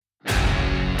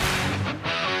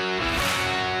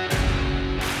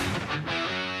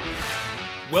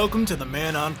Welcome to the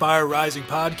Man on Fire Rising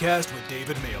podcast with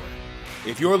David Mailer.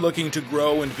 If you're looking to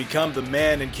grow and become the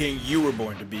man and king you were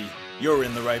born to be, you're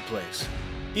in the right place.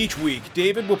 Each week,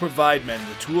 David will provide men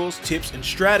the tools, tips, and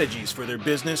strategies for their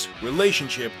business,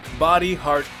 relationship, body,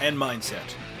 heart, and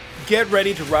mindset. Get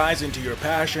ready to rise into your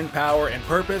passion, power, and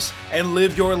purpose and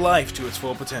live your life to its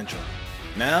full potential.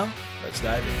 Now, let's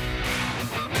dive in.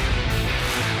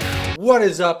 What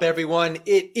is up, everyone?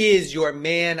 It is your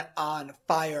Man on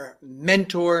Fire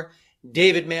mentor,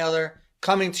 David Mailer,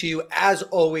 coming to you as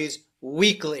always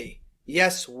weekly.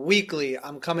 Yes, weekly.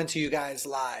 I'm coming to you guys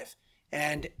live.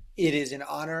 And it is an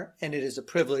honor and it is a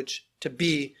privilege to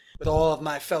be with all of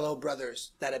my fellow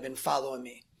brothers that have been following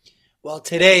me. Well,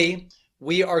 today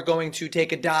we are going to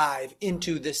take a dive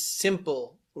into the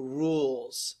simple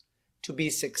rules to be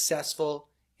successful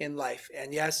in life.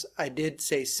 And yes, I did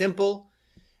say simple.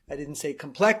 I didn't say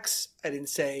complex. I didn't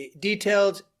say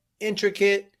detailed,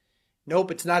 intricate.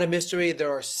 Nope, it's not a mystery.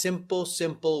 There are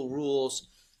simple rules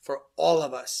for all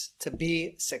of us to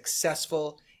be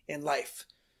successful in life.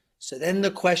 So then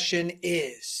the question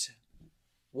is,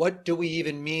 what do we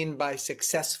even mean by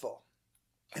successful?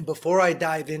 And before I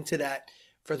dive into that,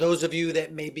 for those of you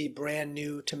that may be brand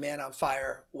new to Man on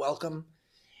Fire, welcome.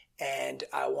 And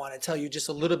I want to tell you just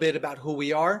a little bit about who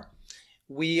we are.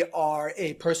 We are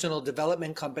a personal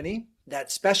development company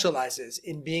that specializes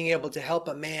in being able to help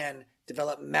a man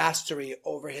develop mastery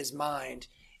over his mind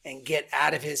and get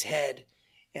out of his head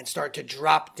and start to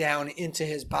drop down into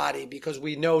his body, because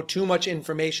we know too much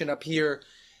information up here,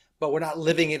 but we're not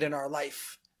living it in our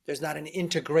life. There's not an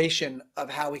integration of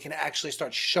how we can actually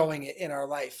start showing it in our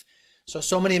life.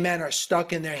 So many men are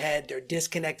stuck in their head. They're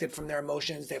disconnected from their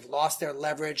emotions. They've lost their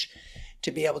leverage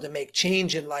to be able to make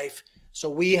change in life. So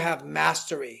we have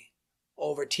mastery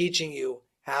over teaching you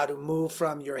how to move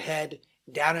from your head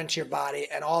down into your body,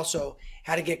 and also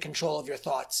how to get control of your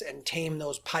thoughts and tame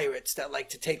those pirates that like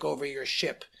to take over your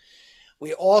ship.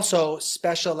 We also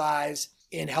specialize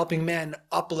in helping men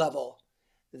up-level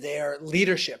their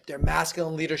leadership, their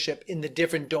masculine leadership in the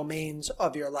different domains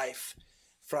of your life,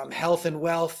 from health and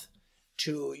wealth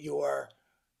to your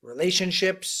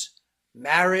relationships,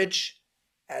 marriage,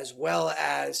 as well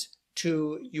as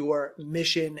to your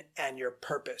mission and your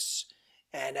purpose.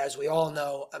 And as we all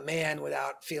know, a man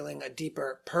without feeling a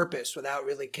deeper purpose, without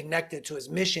really connected to his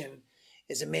mission,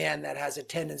 is a man that has a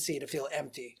tendency to feel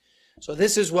empty. So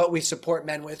this is what we support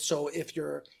men with. So if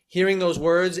you're hearing those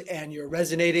words and you're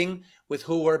resonating with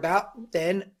who we're about,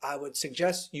 then I would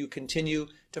suggest you continue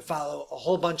to follow a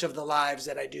whole bunch of the lives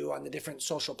that I do on the different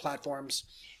social platforms,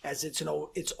 as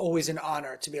it's always an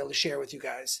honor to be able to share with you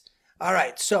guys. All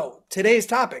right, so today's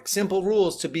topic, simple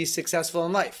rules to be successful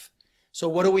in life. So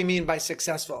what do we mean by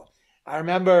successful? I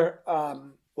remember,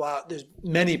 there's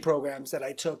many programs that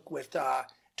I took with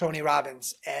Tony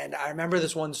Robbins, and I remember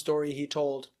this one story he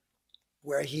told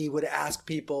where he would ask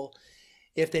people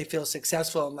if they feel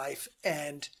successful in life,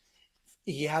 and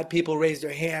he had people raise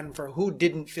their hand for who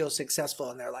didn't feel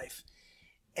successful in their life.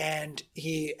 And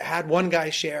he had one guy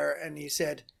share, and he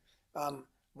said,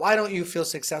 why don't you feel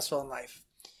successful in life?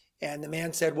 And the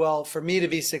man said, well, for me to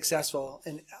be successful,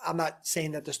 and I'm not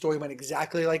saying that the story went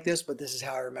exactly like this, but this is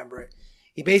how I remember it.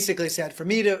 He basically said, for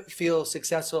me to feel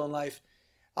successful in life,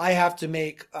 I have to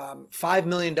make $5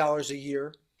 million a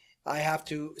year. I have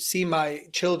to see my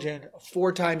children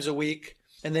 4 times a week.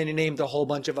 And then he named a whole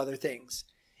bunch of other things.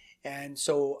 And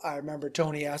so I remember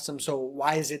Tony asked him, so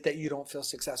why is it that you don't feel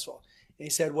successful? And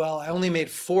he said, well, I only made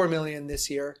 $4 million this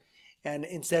year. And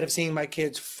instead of seeing my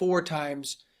kids 4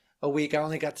 times a week, I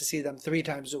only got to see them 3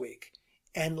 times a week.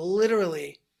 And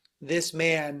literally, this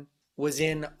man was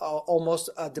in almost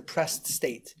a depressed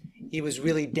state. He was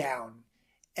really down.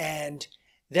 And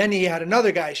then he had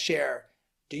another guy share,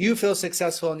 do you feel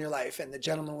successful in your life? And the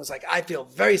gentleman was like, I feel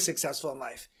very successful in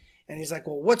life. And he's like,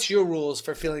 well, what's your rules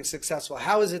for feeling successful?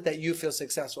 How is it that you feel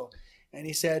successful? And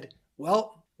he said,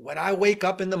 well, when I wake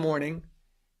up in the morning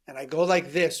and I go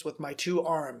like this with my 2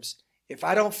 arms, if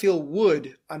I don't feel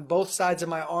wood on both sides of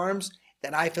my arms,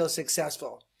 then I feel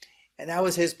successful. And that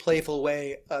was his playful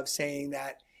way of saying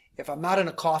that if I'm not in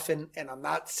a coffin and I'm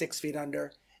not 6 feet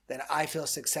under, then I feel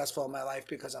successful in my life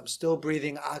because I'm still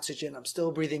breathing oxygen, I'm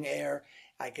still breathing air,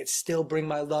 I could still bring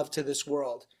my love to this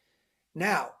world.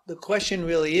 Now, the question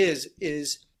really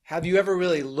is have you ever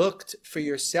really looked for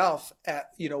yourself at,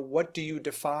 what do you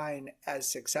define as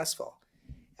successful?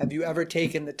 Have you ever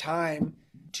taken the time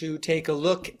to take a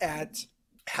look at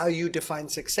how you define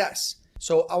success?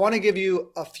 So I want to give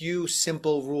you a few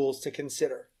simple rules to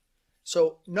consider.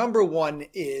 So number one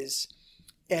is,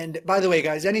 and by the way,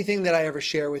 guys, anything that I ever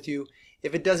share with you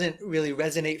If it doesn't really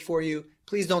resonate for you,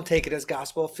 please don't take it as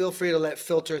gospel. Feel free to let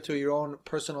filter through your own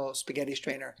personal spaghetti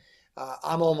strainer.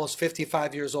 I'm almost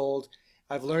 55 years old.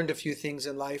 I've learned a few things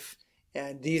in life,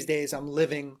 and these days I'm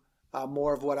living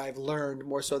more of what I've learned,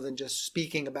 more so than just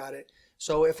speaking about it.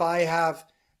 So if I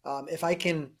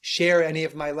can share any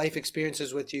of my life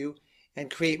experiences with you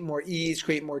and create more ease,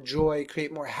 create more joy,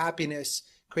 create more happiness,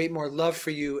 create more love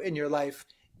for you in your life,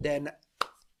 then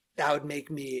that would make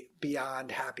me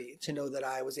beyond happy to know that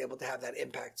I was able to have that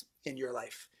impact in your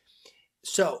life.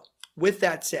 So with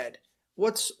that said,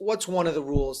 what's one of the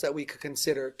rules that we could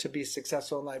consider to be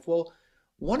successful in life? Well,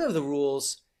 one of the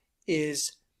rules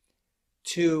is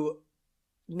to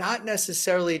not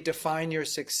necessarily define your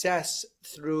success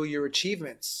through your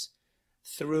achievements,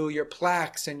 through your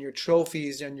plaques and your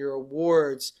trophies and your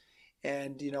awards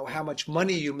and, how much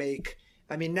money you make.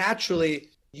 I mean, naturally,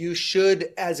 you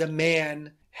should, as a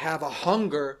man, have a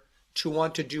hunger to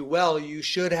want to do well. You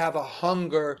should have a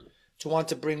hunger to want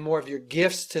to bring more of your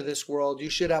gifts to this world. You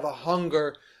should have a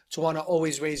hunger to want to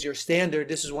always raise your standard.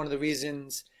 This is one of the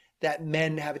reasons that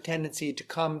men have a tendency to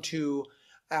come to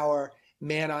our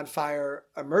Man on Fire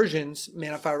immersions,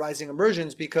 Man on Fire Rising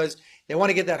immersions, because they want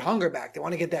to get that hunger back. They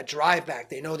want to get that drive back.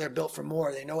 They know they're built for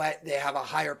more. They know they have a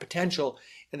higher potential,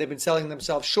 and they've been selling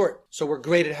themselves short. So we're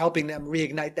great at helping them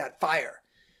reignite that fire.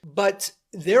 But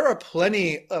there are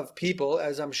plenty of people,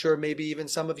 as I'm sure maybe even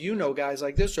some of you know guys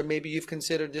like this, or maybe you've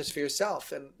considered this for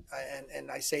yourself.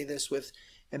 And I say this with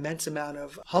immense amount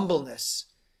of humbleness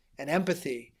and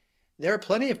empathy. There are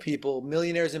plenty of people,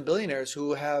 millionaires and billionaires,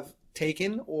 who have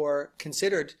taken or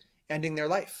considered ending their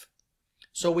life.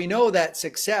 So we know that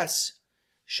success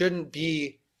shouldn't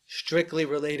be strictly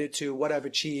related to what I've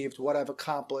achieved, what I've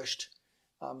accomplished,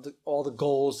 all the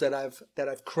goals that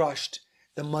I've crushed,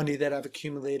 the money that I've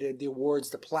accumulated, the awards,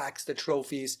 the plaques, the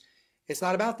trophies. It's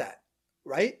not about that,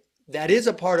 right? That is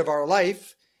a part of our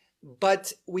life,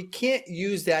 but we can't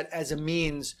use that as a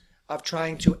means of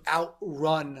trying to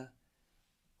outrun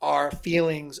our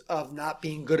feelings of not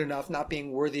being good enough, not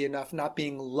being worthy enough, not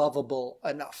being lovable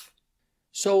enough.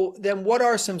 So then what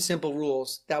are some simple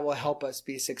rules that will help us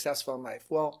be successful in life?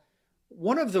 Well,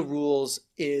 one of the rules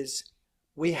is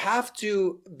we have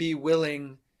to be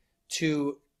willing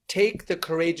to take the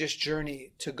courageous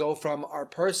journey to go from our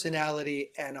personality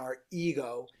and our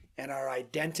ego and our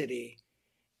identity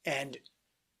and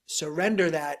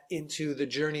surrender that into the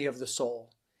journey of the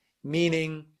soul,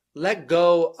 meaning let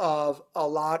go of a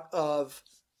lot of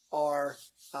our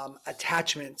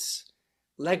attachments,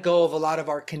 let go of a lot of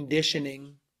our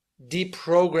conditioning,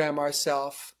 deprogram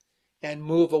ourselves, and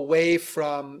move away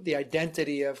from the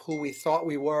identity of who we thought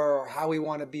we were or how we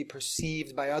want to be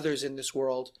perceived by others in this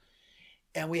world.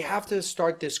 And we have to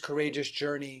start this courageous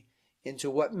journey into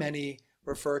what many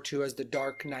refer to as the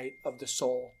dark night of the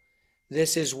soul.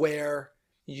 This is where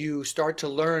you start to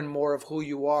learn more of who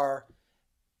you are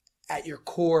at your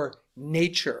core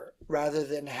nature, rather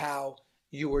than how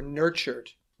you were nurtured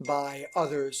by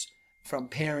others, from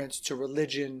parents to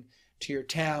religion, to your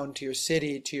town, to your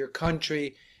city, to your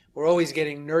country. We're always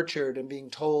getting nurtured and being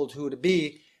told who to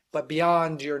be, but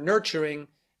beyond your nurturing,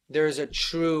 there's a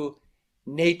true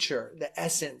nature, the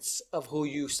essence of who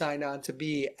you signed on to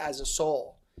be as a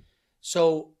soul.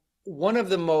 So one of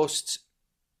the most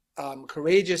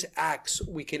courageous acts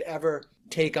we could ever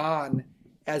take on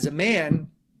as a man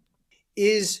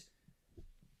is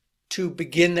to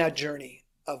begin that journey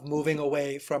of moving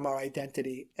away from our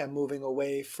identity and moving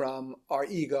away from our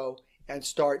ego and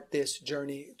start this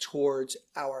journey towards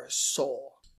our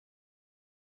soul.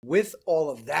 With all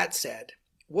of that said,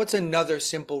 what's another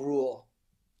simple rule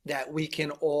that we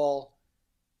can all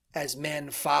as men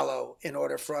follow in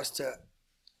order for us to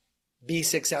be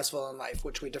successful in life,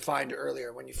 which we defined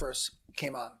earlier when you first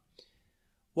came on?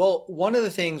 Well, one of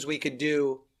the things we could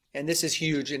do, and this is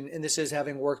huge, and this is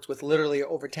having worked with literally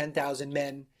over 10,000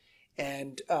 men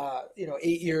and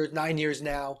 9 years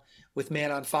now with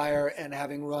Man on Fire, and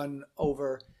having run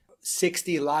over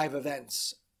 60 live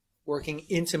events, working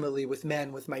intimately with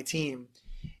men with my team.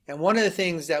 And one of the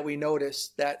things that we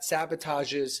notice that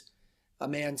sabotages a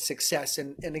man's success,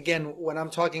 and again, when I'm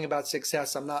talking about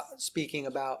success, I'm not speaking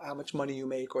about how much money you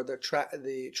make or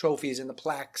the trophies and the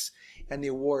plaques and the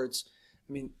awards.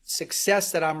 I mean,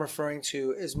 success that I'm referring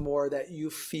to is more that you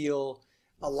feel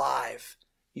alive,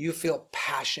 you feel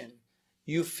passion,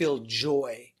 you feel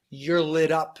joy, you're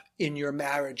lit up in your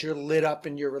marriage, you're lit up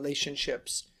in your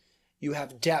relationships, you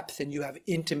have depth and you have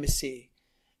intimacy,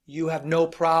 you have no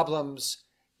problems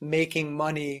making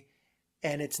money,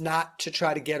 and it's not to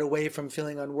try to get away from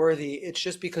feeling unworthy. It's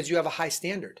just because you have a high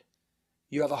standard.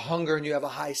 You have a hunger and you have a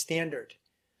high standard.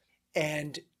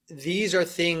 And these are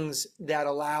things that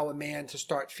allow a man to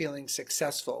start feeling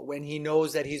successful when he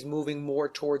knows that he's moving more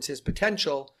towards his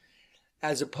potential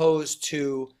as opposed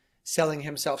to selling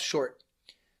himself short.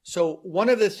 So one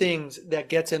of the things that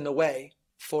gets in the way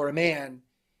for a man,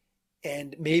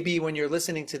 and maybe when you're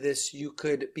listening to this, you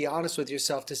could be honest with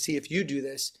yourself to see if you do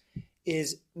this,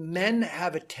 is men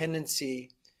have a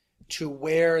tendency to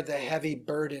wear the heavy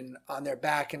burden on their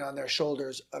back and on their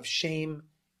shoulders of shame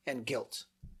and guilt.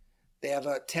 They have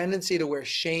a tendency to wear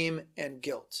shame and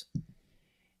guilt.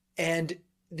 And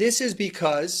this is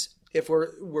because if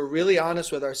we're really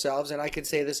honest with ourselves, and I can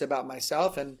say this about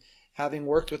myself, and having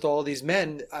worked with all these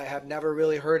men, I have never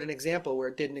really heard an example where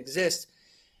it didn't exist.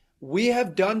 We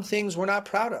have done things we're not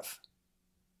proud of.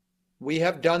 We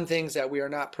have done things that we are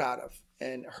not proud of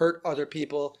and hurt other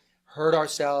people, hurt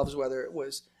ourselves, whether it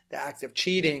was the act of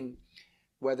cheating,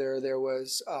 whether there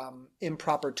was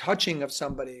improper touching of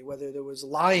somebody, whether there was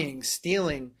lying,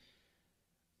 stealing.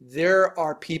 There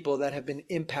are people that have been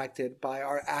impacted by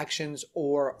our actions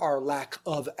or our lack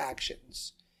of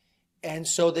actions. And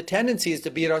so the tendency is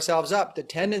to beat ourselves up. The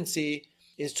tendency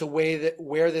is to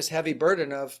wear this heavy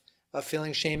burden of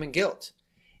feeling shame and guilt.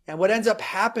 And what ends up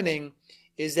happening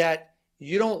is that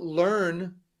you don't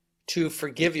learn to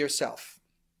forgive yourself.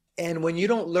 And when you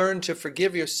don't learn to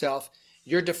forgive yourself,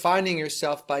 you're defining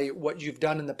yourself by what you've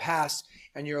done in the past,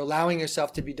 and you're allowing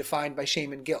yourself to be defined by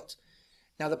shame and guilt.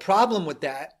 Now, the problem with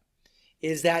that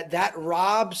is that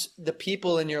robs the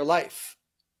people in your life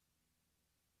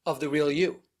of the real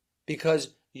you,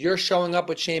 because you're showing up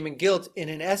with shame and guilt in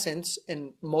essence,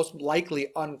 and most likely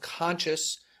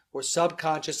unconscious or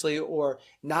subconsciously or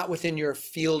not within your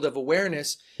field of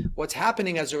awareness. What's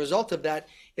happening as a result of that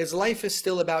is life is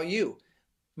still about you,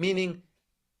 meaning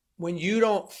when you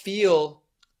don't feel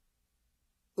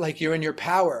like you're in your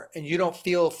power and you don't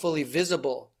feel fully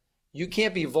visible, you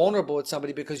can't be vulnerable with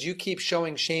somebody because you keep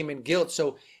showing shame and guilt.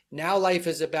 So now life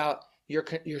is about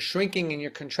you're shrinking and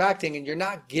you're contracting, and you're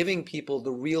not giving people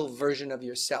the real version of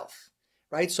yourself,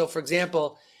 right? So for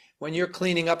example, when you're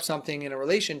cleaning up something in a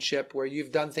relationship where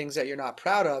you've done things that you're not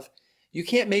proud of, you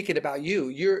can't make it about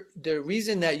you. The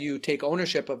reason that you take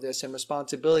ownership of this and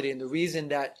responsibility, and the reason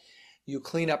that you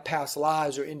clean up past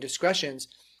lies or indiscretions,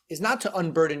 is not to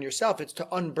unburden yourself. It's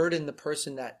to unburden the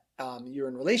person that you're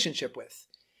in relationship with.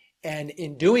 And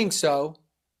in doing so,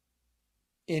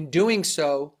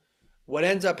 what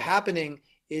ends up happening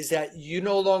is that you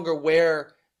no longer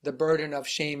wear the burden of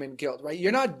shame and guilt, right?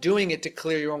 You're not doing it to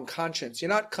clear your own conscience. You're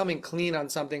not coming clean on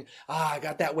something. I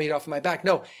got that weight off my back.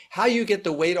 No, how you get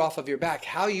the weight off of your back,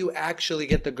 how you actually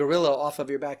get the gorilla off of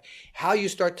your back, how you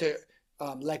start to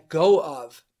let go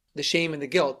of the shame and the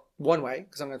guilt, one way,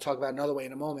 because I'm going to talk about another way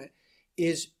in a moment,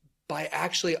 is by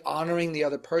actually honoring the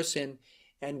other person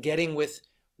and getting with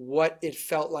what it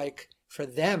felt like for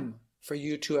them, for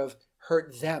you to have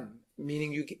hurt them,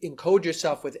 meaning you encode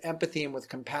yourself with empathy and with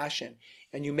compassion,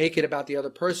 and you make it about the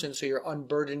other person, so you're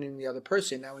unburdening the other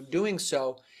person. Now, in doing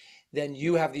so, then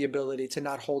you have the ability to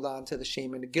not hold on to the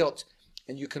shame and the guilt,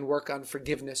 and you can work on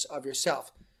forgiveness of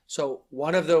yourself. So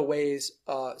one of the ways,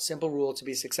 simple rule to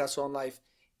be successful in life,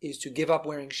 is to give up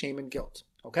wearing shame and guilt,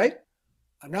 okay?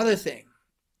 Another thing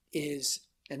is,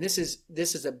 and this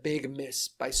is a big miss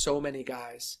by so many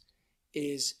guys,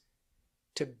 is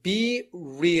to be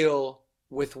real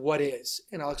with what is.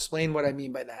 And I'll explain what I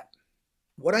mean by that.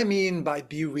 What I mean by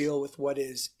be real with what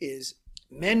is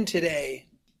men today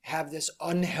have this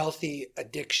unhealthy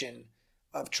addiction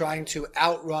of trying to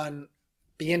outrun,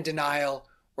 be in denial,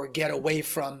 or get away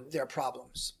from their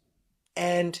problems.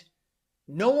 And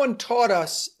no one taught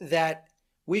us that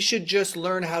we should just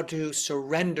learn how to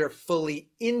surrender fully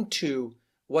into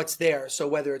what's there. So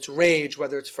whether it's rage,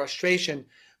 whether it's frustration,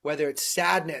 whether it's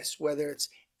sadness, whether it's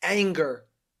anger,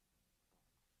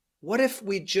 what if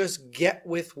we just get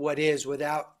with what is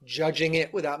without judging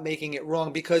it, without making it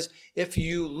wrong? Because if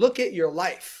you look at your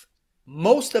life,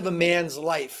 most of a man's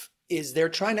life is they're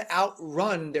trying to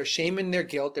outrun their shame and their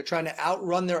guilt. They're trying to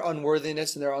outrun their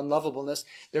unworthiness and their unlovableness.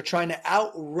 They're trying to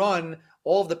outrun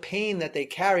all of the pain that they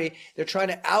carry. They're trying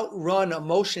to outrun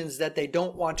emotions that they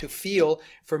don't want to feel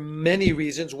for many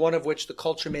reasons, one of which the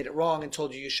culture made it wrong and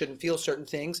told you shouldn't feel certain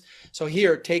things. So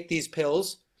here, take these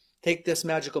pills. Take this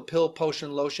magical pill,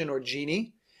 potion, lotion, or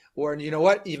genie. Or you know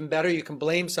what? Even better, you can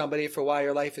blame somebody for why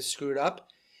your life is screwed up.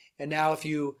 And now if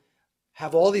you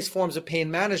have all these forms of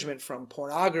pain management, from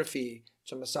pornography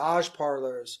to massage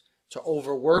parlors to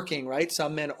overworking, right?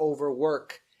 Some men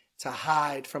overwork to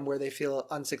hide from where they feel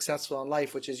unsuccessful in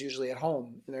life, which is usually at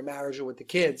home, in their marriage or with the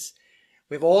kids.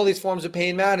 We have all these forms of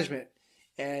pain management,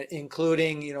 and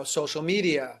including, social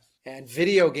media and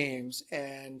video games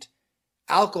and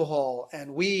alcohol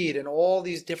and weed and all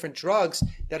these different drugs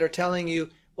that are telling you,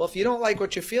 well, if you don't like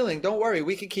what you're feeling, don't worry.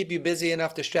 We can keep you busy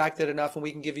enough, distracted enough, and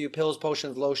we can give you pills,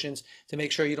 potions, lotions to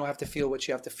make sure you don't have to feel what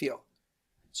you have to feel.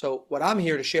 So what I'm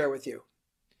here to share with you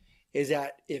is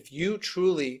that if you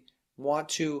truly want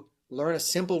to learn a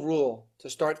simple rule to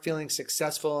start feeling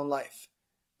successful in life,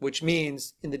 which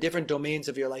means in the different domains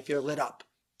of your life, you're lit up.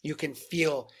 You can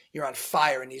feel you're on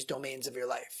fire in these domains of your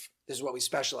life. This is what we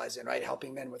specialize in, right?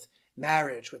 Helping men with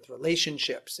marriage, with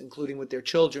relationships, including with their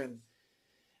children,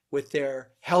 with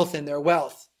their health and their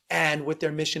wealth, and with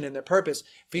their mission and their purpose.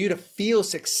 For you to feel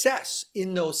success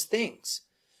in those things,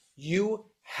 you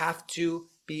have to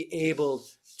be able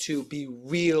to be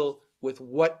real with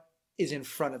what is in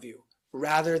front of you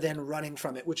rather than running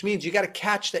from it, which means you got to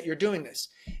catch that you're doing this.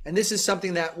 And this is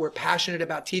something that we're passionate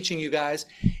about teaching you guys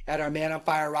at our Man on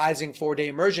Fire Rising 4-day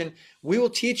immersion. We will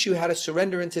teach you how to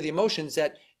surrender into the emotions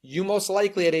that you most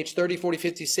likely at age 30, 40,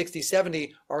 50, 60,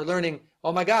 70 are learning,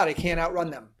 oh my God, I can't outrun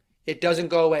them. It doesn't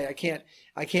go away. I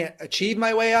can't achieve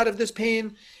my way out of this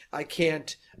pain. I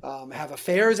can't have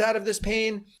affairs out of this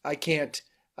pain. I can't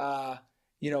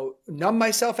numb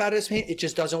myself out of this pain. It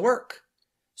just doesn't work.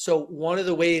 So one of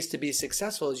the ways to be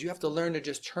successful is you have to learn to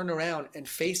just turn around and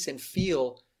face and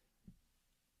feel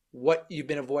what you've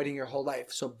been avoiding your whole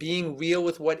life. So being real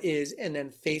with what is and then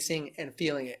facing and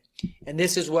feeling it. And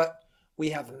this is what we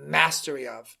have mastery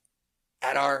of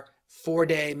at our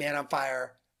 4-day Man on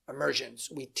Fire immersions.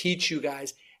 We teach you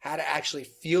guys how to actually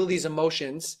feel these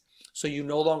emotions so you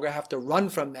no longer have to run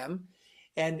from them.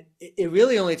 And it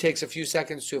really only takes a few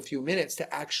seconds to a few minutes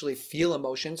to actually feel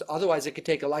emotions. Otherwise, it could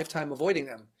take a lifetime avoiding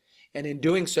them. And in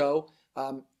doing so,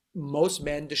 most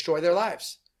men destroy their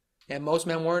lives. And most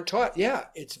men weren't taught,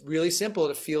 it's really simple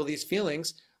to feel these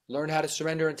feelings, learn how to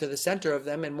surrender into the center of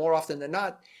them. And more often than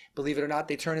not, believe it or not,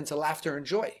 they turn into laughter and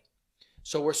joy.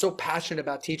 So we're so passionate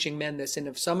about teaching men this. And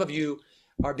if some of you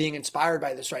are being inspired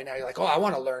by this right now, you're like, oh, I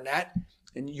want to learn that.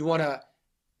 And you want to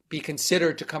be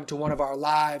considered to come to one of our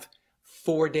live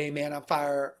 4-day Man on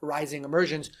Fire Rising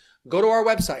immersions, go to our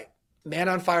website,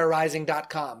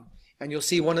 manonfirerising.com, and you'll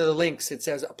see one of the links. It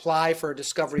says apply for a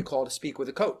discovery call to speak with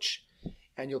a coach.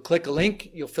 And you'll click a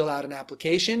link, you'll fill out an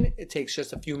application. It takes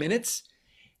just a few minutes,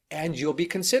 and you'll be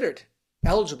considered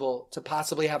eligible to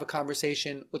possibly have a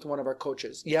conversation with one of our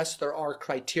coaches. Yes, there are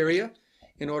criteria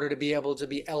in order to be able to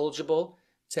be eligible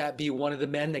to be one of the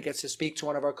men that gets to speak to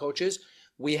one of our coaches.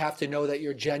 We have to know that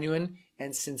you're genuine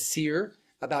and sincere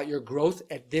about your growth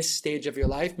at this stage of your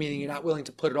life, meaning you're not willing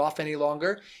to put it off any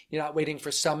longer. You're not waiting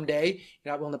for someday.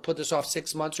 You're not willing to put this off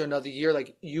 6 months or another year.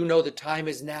 Like, you know, the time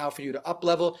is now for you to up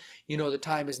level. You know, the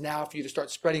time is now for you to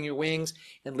start spreading your wings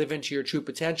and live into your true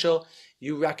potential.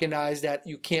 You recognize that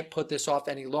you can't put this off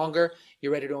any longer.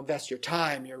 You're ready to invest your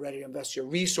time. You're ready to invest your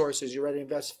resources. You're ready to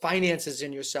invest finances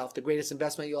in yourself, the greatest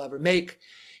investment you'll ever make.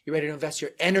 You're ready to invest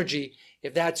your energy.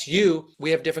 If that's you, we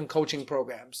have different coaching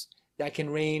programs that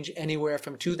can range anywhere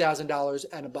from $2,000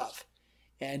 and above.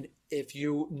 And if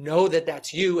you know that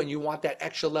that's you and you want that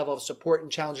extra level of support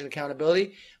and challenge and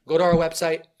accountability, go to our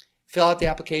website, fill out the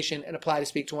application, and apply to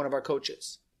speak to one of our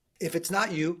coaches. If it's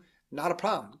not you, not a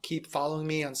problem. Keep following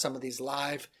me on some of these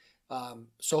live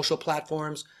social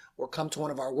platforms, or come to one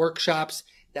of our workshops.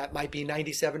 That might be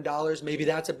 $97. Maybe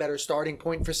that's a better starting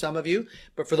point for some of you.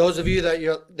 But for those of you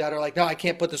that are like, no, I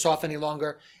can't put this off any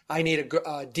longer. I need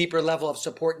a deeper level of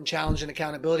support and challenge and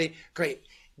accountability. Great.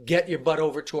 Get your butt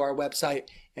over to our website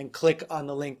and click on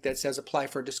the link that says apply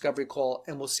for a discovery call,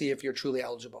 and we'll see if you're truly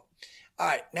eligible. All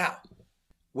right. Now,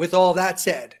 with all that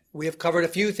said, we have covered a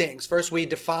few things. First, we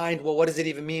defined, well, what does it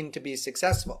even mean to be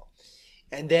successful?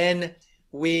 And then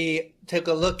we took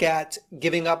a look at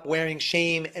giving up wearing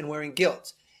shame and wearing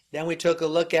guilt. Then we took a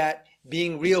look at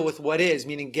being real with what is,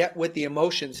 meaning get with the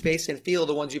emotions, face and feel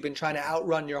the ones you've been trying to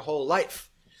outrun your whole life.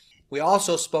 We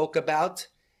also spoke about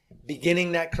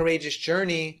beginning that courageous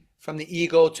journey from the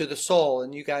ego to the soul.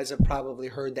 And you guys have probably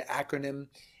heard the acronym,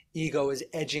 ego is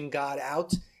edging God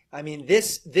out. I mean,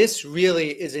 this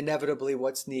really is inevitably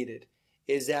what's needed,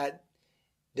 is that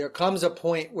there comes a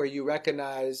point where you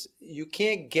recognize you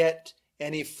can't get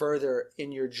any further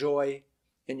in your joy,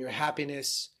 in your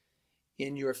happiness,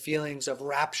 in your feelings of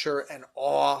rapture and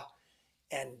awe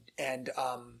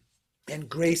and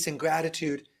grace and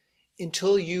gratitude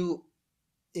until you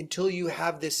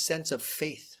have this sense of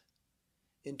faith,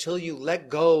 until you let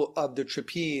go of the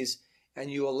trapeze and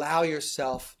you allow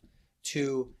yourself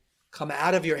to come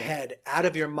out of your head, out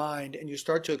of your mind, and you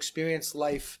start to experience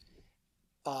life,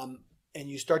 and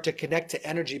you start to connect to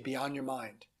energy beyond your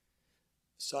mind.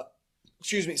 So,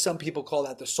 some people call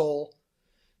that the soul.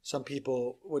 Some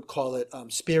people would call it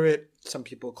spirit. Some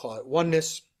people call it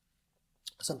oneness.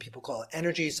 Some people call it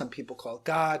energy. Some people call it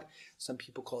God. Some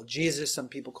people call it Jesus. Some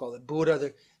people call it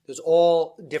Buddha. There's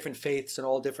all different faiths and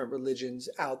all different religions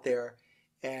out there.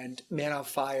 And Man on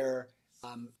Fire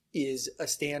is a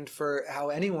stand for how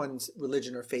anyone's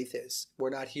religion or faith is. We're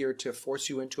not here to force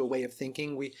you into a way of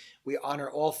thinking. We honor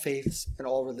all faiths and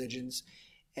all religions.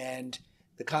 And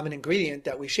the common ingredient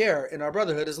that we share in our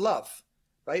brotherhood is love,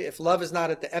 right? If love is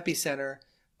not at the epicenter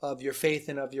of your faith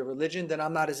and of your religion, then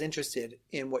I'm not as interested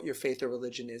in what your faith or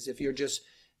religion is. If you're just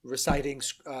reciting,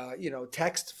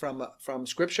 text from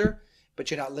scripture,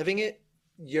 but you're not living it,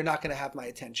 you're not going to have my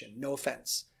attention. No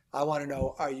offense. I want to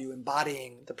know, are you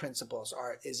embodying the principles?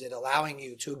 Or is it allowing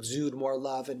you to exude more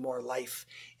love and more life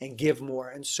and give more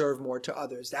and serve more to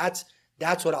others? That's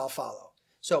what I'll follow.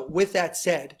 So with that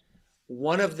said,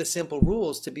 one of the simple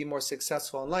rules to be more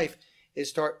successful in life is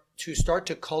start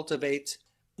to cultivate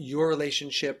your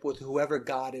relationship with whoever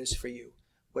God is for you.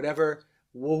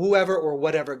 Whoever or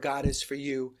whatever God is for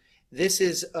you. This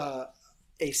is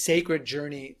a sacred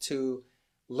journey to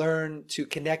learn to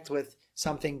connect with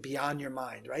something beyond your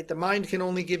mind, right? The mind can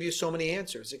only give you so many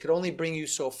answers. It could only bring you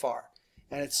so far.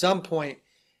 And at some point,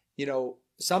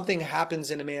 something happens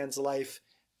in a man's life.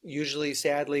 Usually,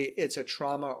 sadly, it's a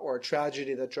trauma or a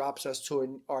tragedy that drops us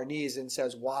to our knees and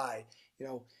says, why?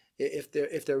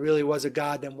 If there really was a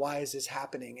God, then why is this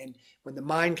happening? And when the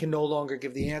mind can no longer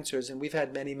give the answers, and we've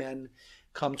had many men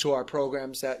come to our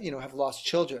programs that, have lost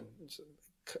children.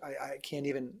 I can't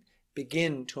even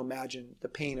begin to imagine the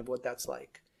pain of what that's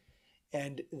like.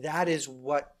 And that is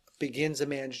what begins a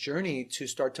man's journey to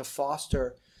start to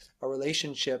foster a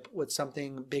relationship with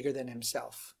something bigger than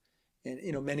himself. And,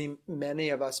 many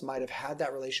of us might have had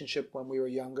that relationship when we were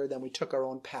younger. Then we took our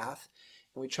own path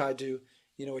and we tried to,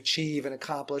 achieve and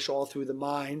accomplish all through the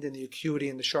mind and the acuity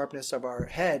and the sharpness of our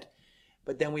head.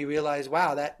 But then we realized,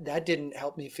 wow, that didn't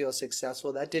help me feel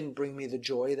successful. That didn't bring me the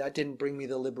joy. That didn't bring me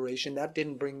the liberation. That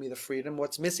didn't bring me the freedom.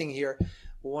 What's missing here?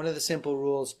 One of the simple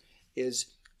rules is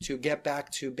to get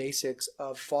back to basics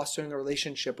of fostering a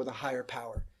relationship with a higher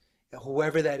power, and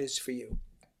whoever that is for you.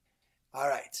 All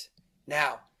right.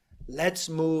 Now, let's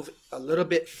move a little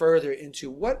bit further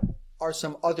into what are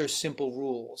some other simple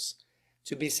rules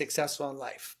to be successful in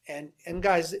life. And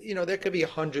guys, there could be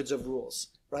hundreds of rules,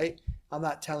 right? I'm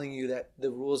not telling you that the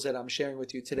rules that I'm sharing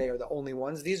with you today are the only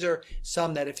ones. These are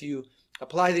some that if you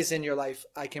apply these in your life,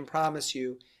 I can promise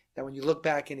you that when you look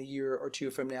back in a year or two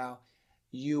from now,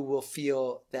 you will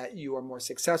feel that you are more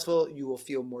successful. You will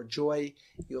feel more joy.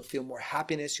 You'll feel more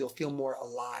happiness. You'll feel more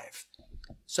alive.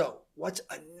 So what's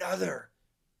another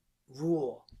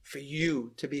rule for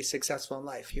you to be successful in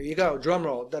life? Here you go. Drum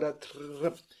roll.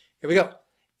 Here we go.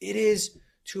 It is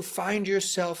to find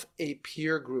yourself a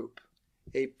peer group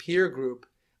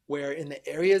where in the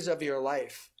areas of your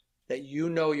life that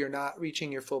you're not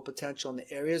reaching your full potential, in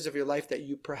the areas of your life that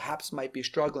you perhaps might be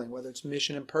struggling, whether it's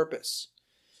mission and purpose,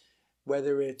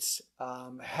 whether it's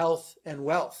health and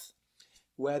wealth,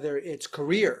 whether it's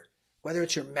career, whether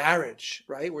it's your marriage,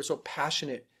 right? We're so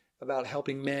passionate about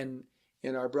helping men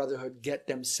in our brotherhood get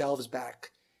themselves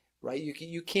back, right?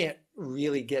 You can't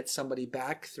really get somebody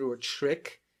back through a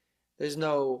trick. There's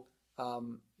no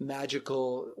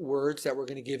magical words that we're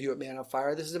going to give you at Man on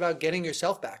Fire. This is about getting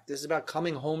yourself back. This is about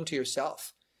coming home to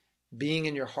yourself, being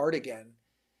in your heart again,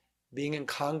 being in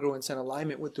congruence and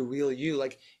alignment with the real you.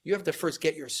 Like, you have to first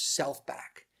get yourself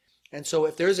back. And so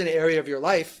if there's an area of your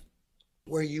life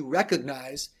where you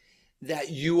recognize that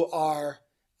you are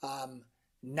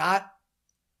not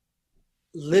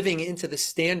living into the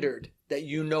standard that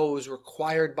is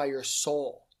required by your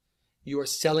soul, you are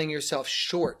selling yourself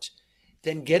short,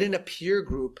 then get in a peer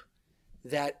group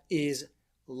that is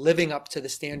living up to the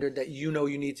standard that you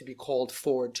need to be called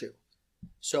forward to.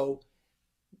 So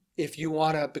if you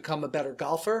want to become a better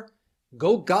golfer,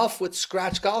 go golf with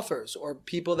scratch golfers or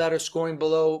people that are scoring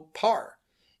below par.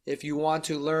 If you want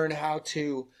to learn how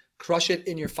to crush it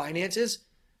in your finances,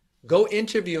 go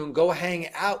interview and go hang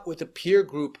out with a peer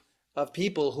group of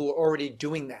people who are already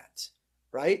doing that,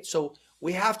 right? So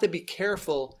we have to be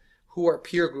careful who our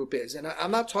peer group is. And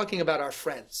I'm not talking about our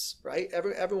friends, right?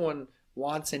 Everyone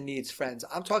wants and needs friends.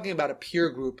 I'm talking about a peer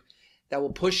group that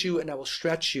will push you and that will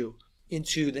stretch you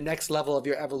into the next level of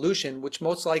your evolution, which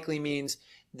most likely means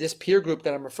this peer group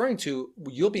that I'm referring to,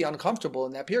 you'll be uncomfortable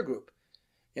in that peer group.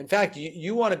 In fact,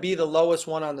 you want to be the lowest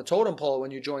one on the totem pole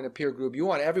when you join a peer group. You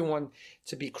want everyone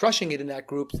to be crushing it in that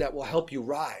group that will help you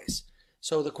rise.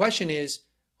 So the question is,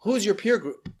 who's your peer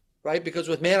group, right? Because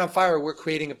with Man on Fire, we're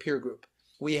creating a peer group.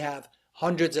 We have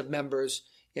hundreds of members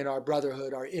in our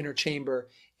brotherhood, our inner chamber,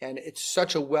 and it's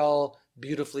such a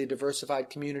beautifully diversified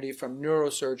community, from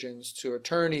neurosurgeons to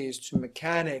attorneys to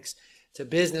mechanics to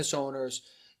business owners,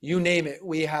 you name it.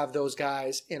 We have those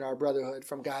guys in our brotherhood,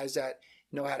 from guys that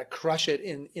know how to crush it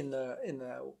in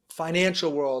the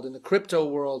financial world, in the crypto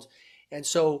world. And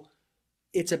so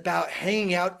it's about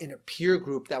hanging out in a peer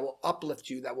group that will uplift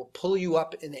you, that will pull you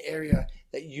up in the area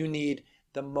that you need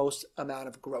the most amount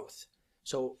of growth.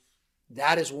 So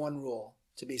that is one rule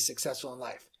to be successful in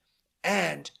life.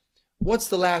 And what's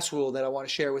the last rule that I want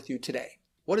to share with you today?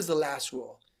 What is the last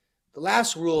rule? The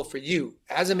last rule for you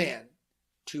as a man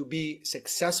to be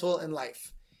successful in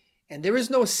life, and there is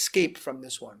no escape from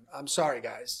this one. I'm sorry,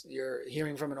 guys. You're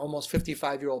hearing from an almost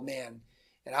 55-year-old man,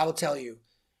 and I will tell you,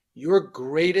 your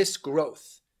greatest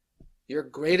growth, your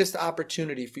greatest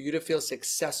opportunity for you to feel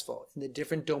successful in the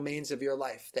different domains of your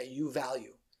life that you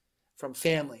value, from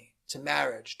family to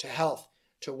marriage to health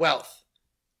to wealth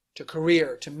to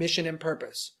career to mission and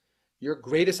purpose, your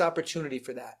greatest opportunity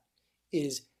for that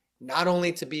is not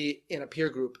only to be in a peer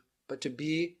group, but to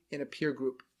be in a peer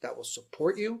group that will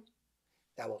support you,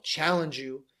 that will challenge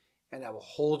you, and that will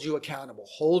hold you accountable,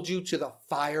 hold you to the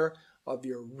fire of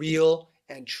your real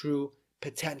and true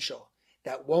potential,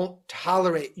 that won't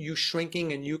tolerate you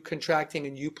shrinking and you contracting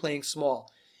and you playing small.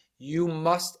 You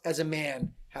must, as a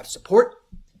man, have support,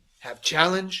 have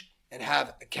challenge, and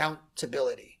have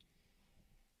accountability.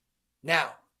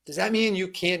 Now, does that mean you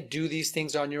can't do these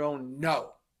things on your own?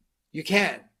 No, you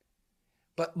can.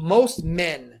 But most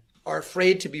men are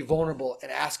afraid to be vulnerable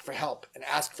and ask for help and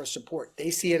ask for support.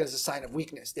 They see it as a sign of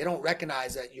weakness. They don't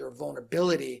recognize that your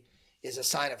vulnerability is a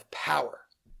sign of power.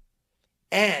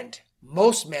 And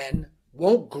most men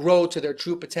won't grow to their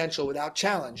true potential without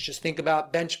challenge. Just think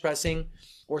about bench pressing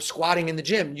or squatting in the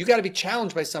gym. You got to be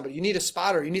challenged by somebody. You need a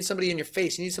spotter. You need somebody in your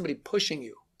face. You need somebody pushing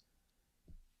you.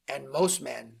 And most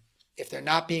men, if they're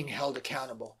not being held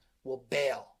accountable, will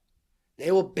bail. They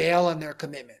will bail on their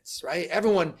commitments, right?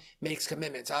 Everyone makes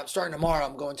commitments. I'm starting tomorrow,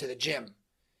 I'm going to the gym.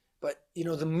 But,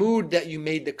 the mood that you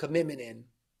made the commitment in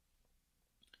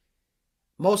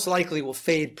most likely will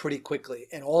fade pretty quickly.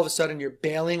 And all of a sudden, you're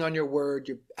bailing on your word.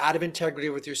 You're out of integrity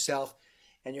with yourself.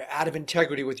 And you're out of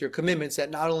integrity with your commitments that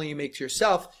not only you make to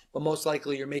yourself, but most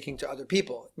likely you're making to other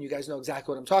people. And you guys know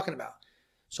exactly what I'm talking about.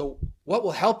 So what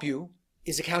will help you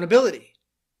is accountability.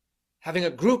 Having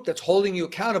a group that's holding you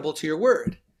accountable to your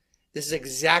word. This is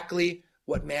exactly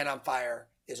what Man on Fire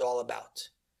is all about.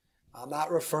 I'm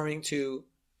not referring to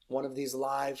one of these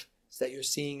lives that you're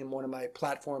seeing in one of my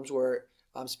platforms where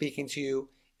I'm speaking to you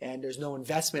and there's no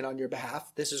investment on your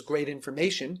behalf. This is great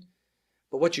information,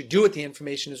 but what you do with the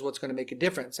information is what's going to make a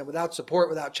difference. And without support,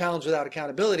 without challenge, without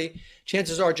accountability,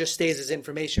 chances are it just stays as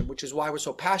information, which is why we're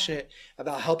so passionate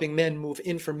about helping men move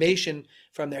information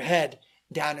from their head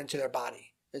down into their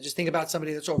body. And just think about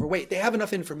somebody that's overweight. They have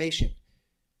enough information.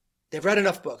 They've read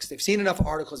enough books. They've seen enough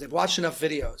articles. They've watched enough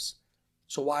videos.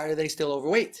 So why are they still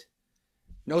overweight?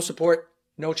 No support,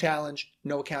 no challenge,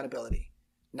 no accountability.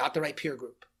 Not the right peer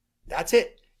group. That's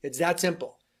it. It's that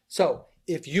simple. So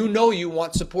if you know you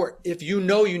want support, if you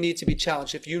know you need to be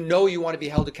challenged, if you know you want to be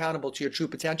held accountable to your true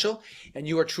potential, and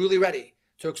you are truly ready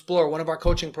to explore one of our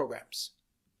coaching programs,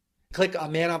 click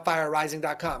on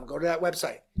manonfirerising.com. Go to that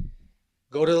website.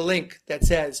 Go to the link that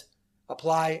says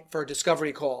apply for a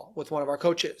discovery call with one of our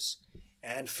coaches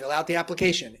and fill out the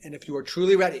application. And if you are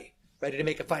truly ready to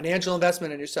make a financial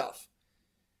investment in yourself,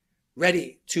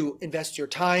 ready to invest your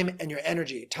time and your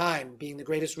energy, time being the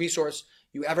greatest resource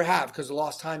you ever have because the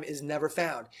lost time is never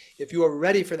found. If you are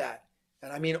ready for that,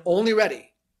 and I mean only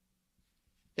ready,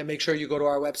 then make sure you go to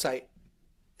our website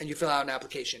and you fill out an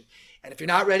application. And if you're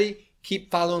not ready, keep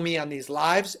following me on these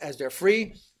lives as they're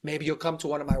free. Maybe you'll come to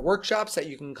one of my workshops that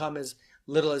you can come as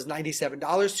little as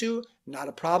 $97 to, not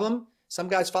a problem. Some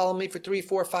guys follow me for 3,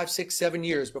 4, 5, 6, 7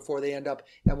 years before they end up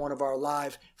at one of our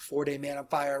live 4-day Man on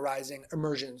Fire Rising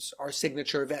immersions, our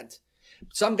signature event.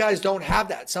 Some guys don't have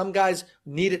that. Some guys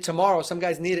need it tomorrow. Some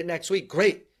guys need it next week.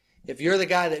 Great. If you're the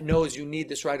guy that knows you need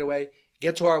this right away,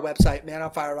 get to our website,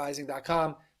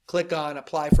 manonfirerising.com, click on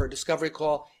apply for a discovery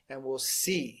call, and we'll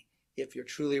see if you're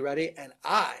truly ready. And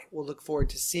I will look forward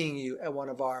to seeing you at one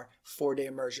of our 4-day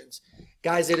immersions.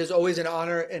 Guys, it is always an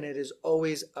honor and it is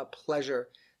always a pleasure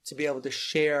to be able to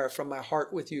share from my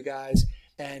heart with you guys.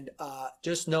 And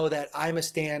just know that I'm a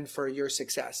stand for your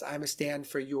success. I'm a stand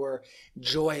for your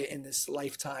joy in this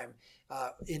lifetime.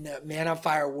 In the Man on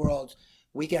Fire world,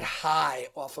 we get high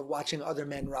off of watching other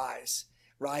men rise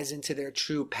into their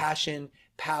true passion,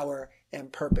 power,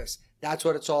 and purpose. That's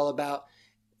what it's all about.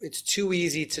 It's too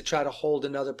easy to try to hold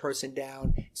another person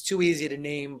down. It's too easy to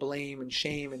name, blame, and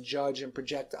shame and judge and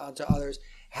project onto others.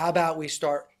 How about we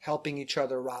start helping each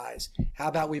other rise? How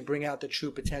about we bring out the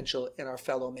true potential in our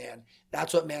fellow man?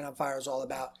 That's what Man on Fire is all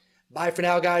about. Bye for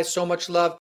now, guys. So much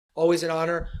love. Always an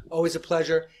honor, always a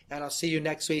pleasure, and I'll see you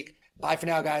next week. Bye for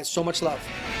now, guys. So much love.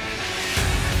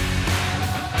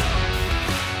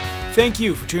 Thank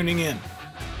you for tuning in.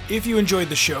 If you enjoyed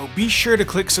the show, be sure to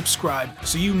click subscribe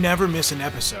so you never miss an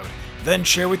episode. Then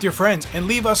share with your friends and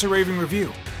leave us a raving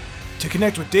review. To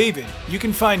connect with David, you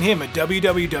can find him at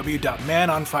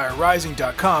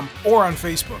www.manonfirerising.com or on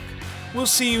Facebook. We'll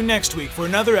see you next week for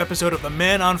another episode of the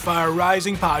Man on Fire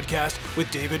Rising podcast with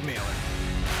David Mailer.